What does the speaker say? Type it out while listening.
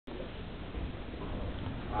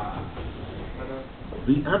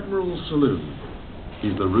The Admiral's Saloon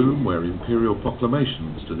is the room where imperial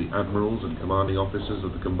proclamations to the admirals and commanding officers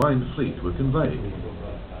of the combined fleet were conveyed,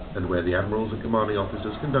 and where the admirals and commanding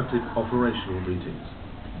officers conducted operational meetings.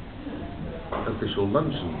 Official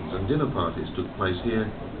luncheons and dinner parties took place here,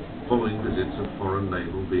 following visits of foreign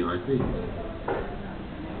naval VIPs.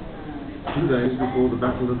 2 days before the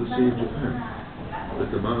Battle of the Sea of Japan, the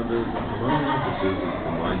commanders and commanding officers of the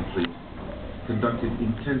combined fleet conducted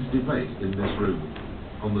intense debate in this room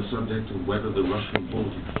on the subject of whether the Russian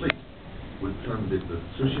Baltic Fleet would transit the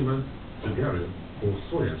Tsushima, Tsugaru, or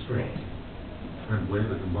Soya Straits, and where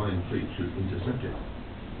the combined fleet should intercept it.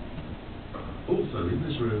 Also in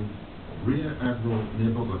this room, Rear Admiral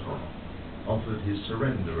Nebogotov offered his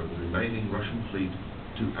surrender of the remaining Russian fleet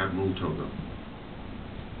to Admiral Togo.